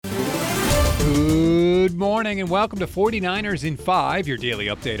Good morning and welcome to 49ers in 5, your daily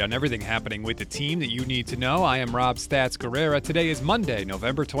update on everything happening with the team that you need to know. I am Rob Stats Guerrera. Today is Monday,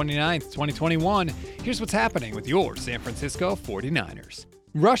 November 29th, 2021. Here's what's happening with your San Francisco 49ers.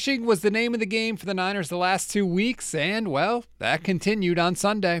 Rushing was the name of the game for the Niners the last 2 weeks, and, well, that continued on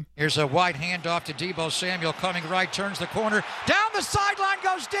Sunday. Here's a wide handoff to Deebo Samuel coming right, turns the corner. Down the sideline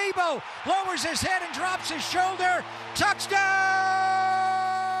goes Deebo. Lowers his head and drops his shoulder. Touchdown!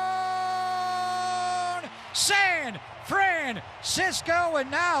 San Francisco, and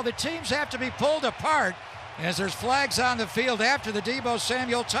now the teams have to be pulled apart as there's flags on the field after the Deebo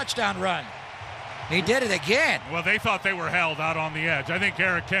Samuel touchdown run. He did it again. Well, they thought they were held out on the edge. I think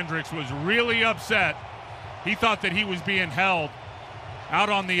Eric Kendricks was really upset. He thought that he was being held out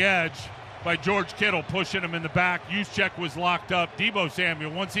on the edge by George Kittle, pushing him in the back. Juszczyk was locked up. Deebo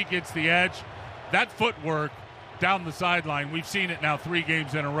Samuel, once he gets the edge, that footwork down the sideline, we've seen it now 3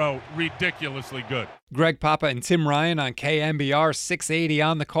 games in a row, ridiculously good. Greg Papa and Tim Ryan on KMBR 680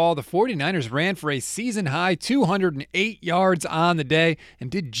 on the call. The 49ers ran for a season-high 208 yards on the day and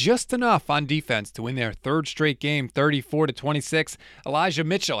did just enough on defense to win their third straight game, 34-26. Elijah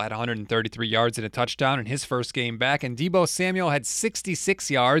Mitchell had 133 yards and a touchdown in his first game back, and Deebo Samuel had 66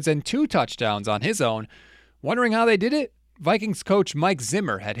 yards and 2 touchdowns on his own. Wondering how they did it? Vikings coach Mike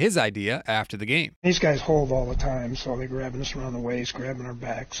Zimmer had his idea after the game. These guys hold all the time, so they're grabbing us around the waist, grabbing our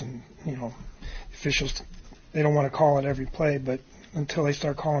backs, and, officials, they don't want to call it every play, but until they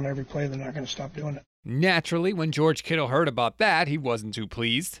start calling every play, they're not going to stop doing it. Naturally, when George Kittle heard about that, he wasn't too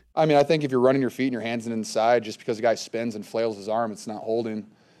pleased. I think if you're running your feet and your hands inside, just because the guy spins and flails his arm, it's not holding.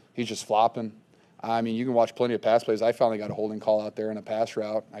 He's just flopping. You can watch plenty of pass plays. I finally got a holding call out there in a pass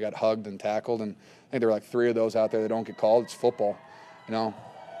route. I got hugged and tackled, and I think there were like 3 of those out there that don't get called. It's football.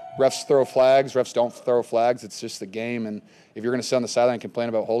 Refs throw flags. Refs don't throw flags. It's just the game. And if you're going to sit on the sideline and complain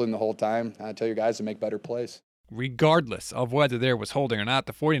about holding the whole time, I tell your guys to make better plays. Regardless of whether there was holding or not,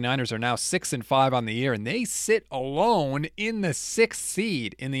 the 49ers are now 6-5 on the year, and they sit alone in the 6th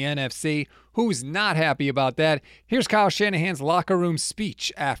seed in the NFC. Who's not happy about that? Here's Kyle Shanahan's locker room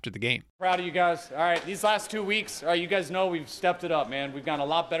speech after the game. Proud of you guys. All right, these last 2 weeks, you guys know we've stepped it up, man. We've gotten a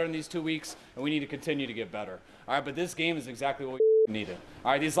lot better in these 2 weeks, and we need to continue to get better. All right, but this game is exactly what we needed.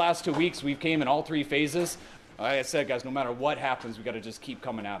 All right, these last 2 weeks, we've came in all 3 phases. Like I said, guys, no matter what happens, we got to just keep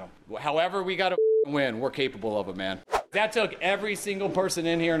coming at them. However we got to win, we're capable of it, man. That took every single person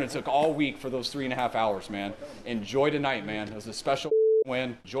in here, and it took all week for those 3.5 hours, man. Enjoy tonight, man. It was a special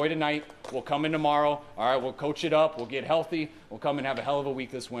win. Enjoy tonight. We'll come in tomorrow. All right, we'll coach it up. We'll get healthy. We'll come and have a hell of a week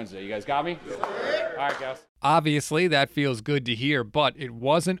this Wednesday. You guys got me? All right, guys. Obviously, that feels good to hear, but it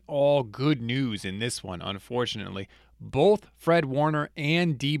wasn't all good news in this one, unfortunately. Both Fred Warner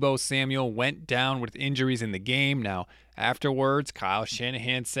and Deebo Samuel went down with injuries in the game. Now, afterwards, Kyle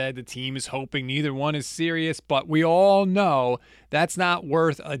Shanahan said the team is hoping neither one is serious, but we all know that's not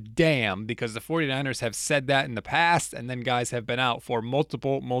worth a damn because the 49ers have said that in the past, and then guys have been out for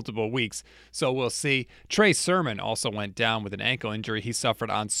multiple weeks. So we'll see. Trey Sermon also went down with an ankle injury he suffered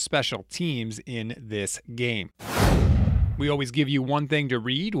on special teams in this game. We always give you one thing to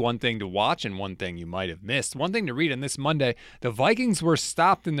read, one thing to watch, and one thing you might have missed. One thing to read on this Monday, the Vikings were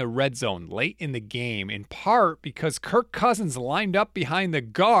stopped in the red zone late in the game, in part because Kirk Cousins lined up behind the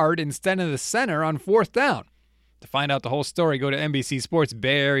guard instead of the center on 4th down. To find out the whole story, go to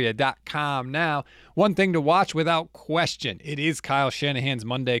NBCSportsBayArea.com now. One thing to watch without question, it is Kyle Shanahan's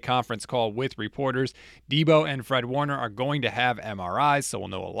Monday conference call with reporters. Deebo and Fred Warner are going to have MRIs, so we'll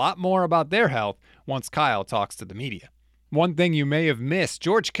know a lot more about their health once Kyle talks to the media. One thing you may have missed,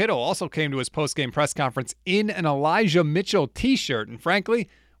 George Kittle also came to his postgame press conference in an Elijah Mitchell t-shirt, and frankly,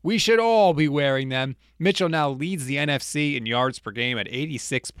 we should all be wearing them. Mitchell now leads the NFC in yards per game at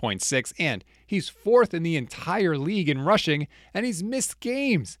 86.6, and he's 4th in the entire league in rushing, and he's missed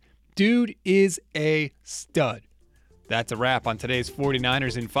games. Dude is a stud. That's a wrap on today's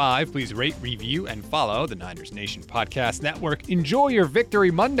 49ers in 5. Please rate, review, and follow the Niners Nation Podcast Network. Enjoy your Victory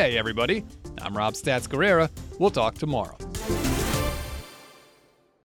Monday, everybody. I'm Rob Stats Guerrera. We'll talk tomorrow.